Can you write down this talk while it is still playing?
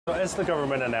So as the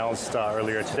government announced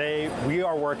earlier today, we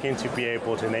are working to be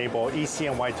able to enable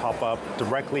e-CNY top-up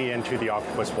directly into the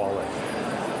Octopus wallet.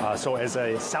 So as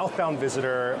a southbound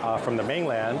visitor from the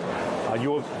mainland, you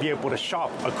will be able to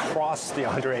shop across the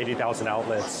 180,000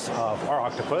 outlets of our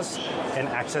Octopus and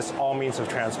access all means of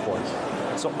transport.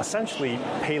 So essentially,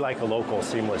 pay like a local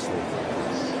seamlessly.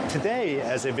 Today,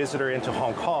 as a visitor into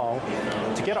Hong Kong,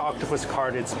 to get an Octopus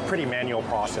card, it's a pretty manual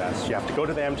process. You have to go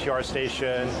to the MTR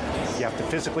station, you have to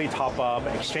physically top up,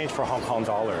 exchange for Hong Kong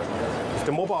dollar. With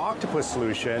the mobile Octopus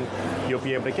solution, you'll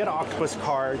be able to get an Octopus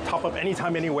card, top up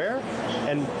anytime, anywhere,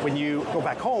 and when you go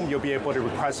back home, you'll be able to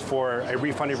request for a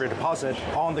refund of your deposit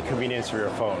on the convenience of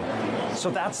your phone. So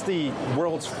that's the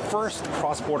world's first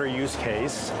cross-border use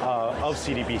case of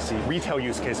CDBC, retail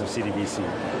use case of CDBC.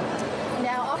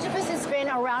 Now, Octopus has been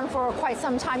around for quite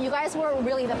some time. You guys were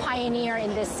really the pioneer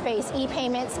in this space.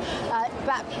 E-payments,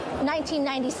 about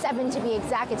 1997 to be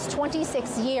exact. It's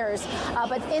 26 years.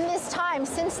 But in this time,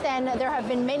 since then, there have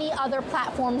been many other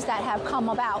platforms that have come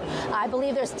about. I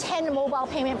believe there's 10 mobile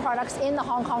payment products in the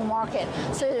Hong Kong market.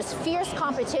 So there's fierce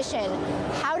competition.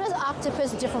 How does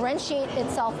Octopus differentiate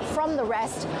itself from the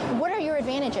rest? What are your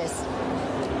advantages?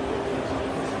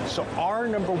 So our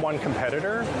number one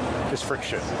competitor is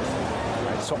friction.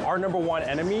 So our number one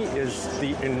enemy is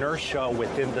the inertia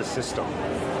within the system.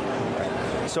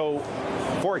 So,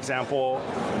 for example,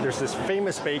 there's this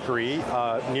famous bakery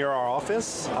near our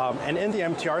office, and in the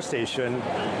MTR station,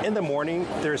 in the morning,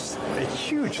 there's a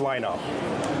huge lineup.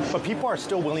 But people are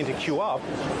still willing to queue up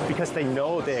because they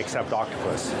know they accept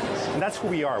Octopus. And that's who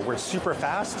we are. We're super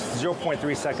fast,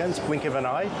 0.3 seconds, blink of an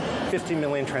eye, 50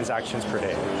 million transactions per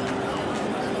day.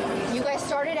 You guys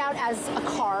started out as a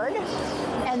card,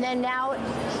 and then now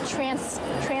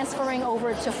transferring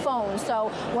over to phone. So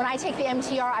when I take the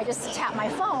MTR, I just tap my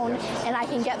phone, and I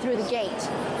can get through the gate.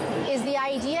 Is the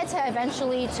idea to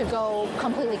eventually to go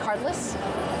completely cardless?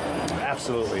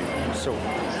 Absolutely. So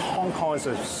Hong Kong is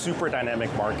a super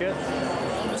dynamic market.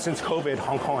 Since COVID,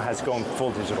 Hong Kong has gone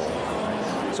full digital.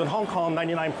 So in Hong Kong,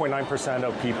 99.9%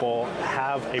 of people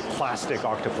have a plastic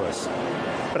Octopus.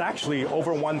 But actually,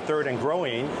 over 1/3 and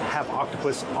growing have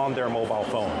Octopus on their mobile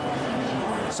phone.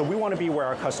 So we want to be where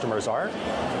our customers are.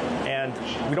 And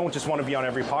we don't just want to be on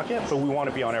every pocket, but we want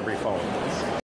to be on every phone.